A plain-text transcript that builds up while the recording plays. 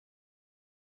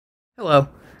Hello,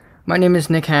 my name is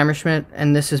Nick Hammerschmidt,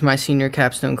 and this is my senior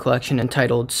capstone collection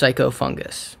entitled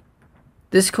Psychofungus.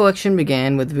 This collection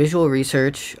began with visual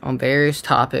research on various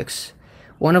topics,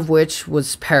 one of which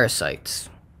was parasites.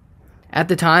 At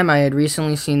the time, I had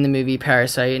recently seen the movie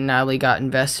Parasite and naturally got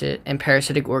invested in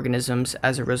parasitic organisms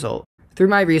as a result. Through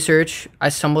my research, I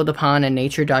stumbled upon a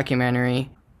nature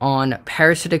documentary on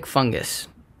parasitic fungus,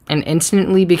 and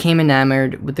instantly became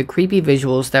enamored with the creepy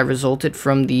visuals that resulted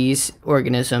from these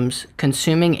organisms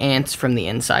consuming ants from the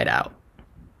inside out.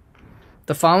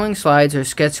 The following slides are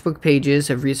sketchbook pages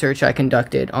of research I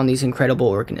conducted on these incredible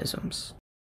organisms.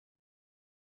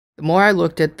 The more I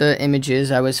looked at the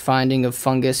images I was finding of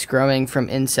fungus growing from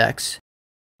insects,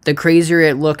 the crazier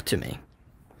it looked to me.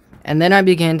 And then I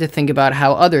began to think about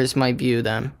how others might view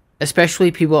them,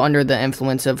 especially people under the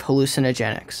influence of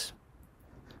hallucinogenics.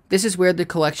 This is where the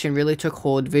collection really took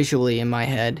hold visually in my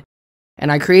head,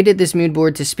 and I created this mood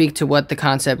board to speak to what the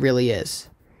concept really is.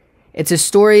 It's a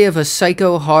story of a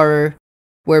psycho horror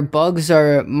where bugs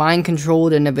are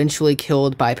mind-controlled and eventually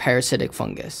killed by parasitic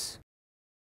fungus.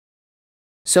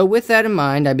 So with that in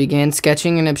mind, I began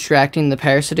sketching and abstracting the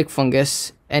parasitic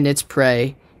fungus and its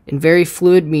prey in very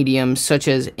fluid mediums such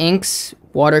as inks,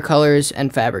 watercolors,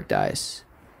 and fabric dyes.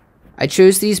 I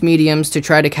chose these mediums to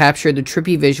try to capture the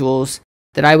trippy visuals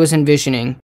that I was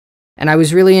envisioning, and I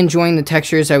was really enjoying the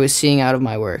textures I was seeing out of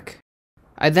my work.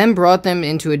 I then brought them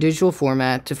into a digital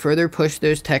format to further push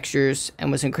those textures and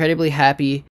was incredibly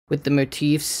happy with the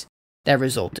motifs that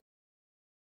resulted.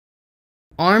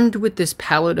 Armed with this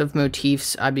palette of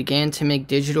motifs, I began to make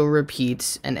digital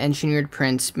repeats and engineered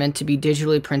prints meant to be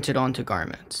digitally printed onto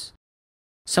garments.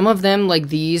 Some of them, like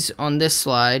these on this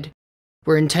slide,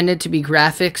 were intended to be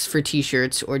graphics for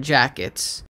t-shirts or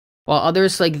jackets, while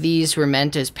others like these were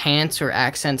meant as pants or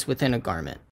accents within a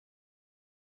garment.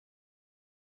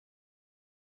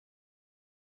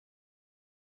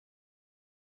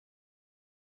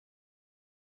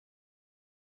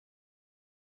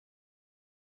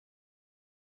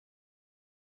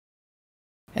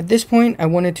 At this point, I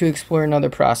wanted to explore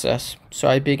another process, so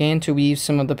I began to weave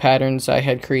some of the patterns I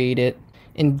had created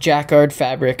in jacquard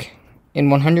fabric in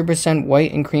 100%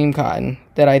 white and cream cotton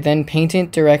that I then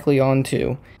painted directly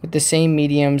onto with the same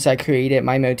mediums I created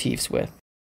my motifs with.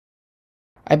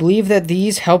 I believe that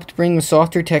these helped bring a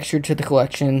softer texture to the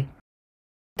collection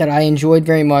that I enjoyed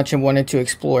very much and wanted to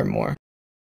explore more.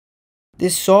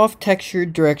 This soft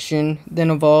textured direction then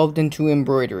evolved into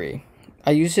embroidery.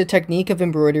 I used a technique of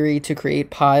embroidery to create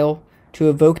pile to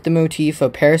evoke the motif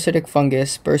of parasitic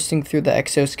fungus bursting through the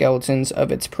exoskeletons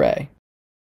of its prey.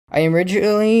 I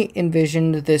originally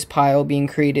envisioned this pile being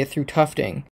created through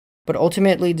tufting, but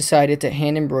ultimately decided to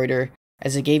hand embroider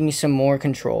as it gave me some more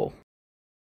control.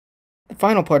 The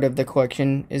final part of the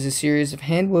collection is a series of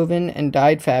hand-woven and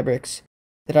dyed fabrics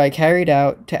that I carried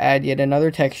out to add yet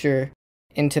another texture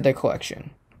into the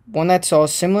collection. One that saw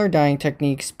similar dyeing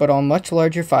techniques but on much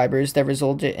larger fibers that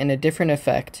resulted in a different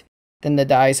effect than the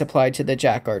dyes applied to the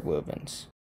jacquard wovens.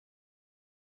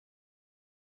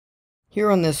 Here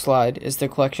on this slide is the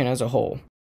collection as a whole.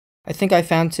 I think I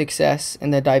found success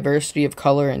in the diversity of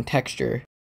color and texture,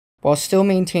 while still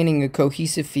maintaining a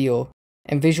cohesive feel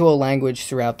and visual language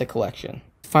throughout the collection.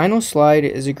 The final slide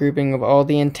is a grouping of all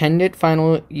the intended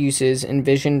final uses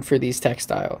envisioned for these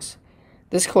textiles.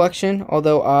 This collection,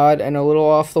 although odd and a little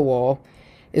off the wall,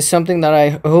 is something that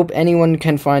I hope anyone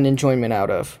can find enjoyment out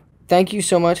of. Thank you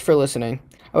so much for listening.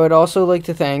 I would also like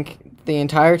to thank the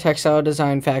entire textile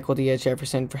design faculty at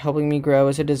Jefferson for helping me grow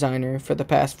as a designer for the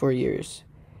past 4 years.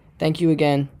 Thank you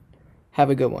again. Have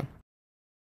a good one.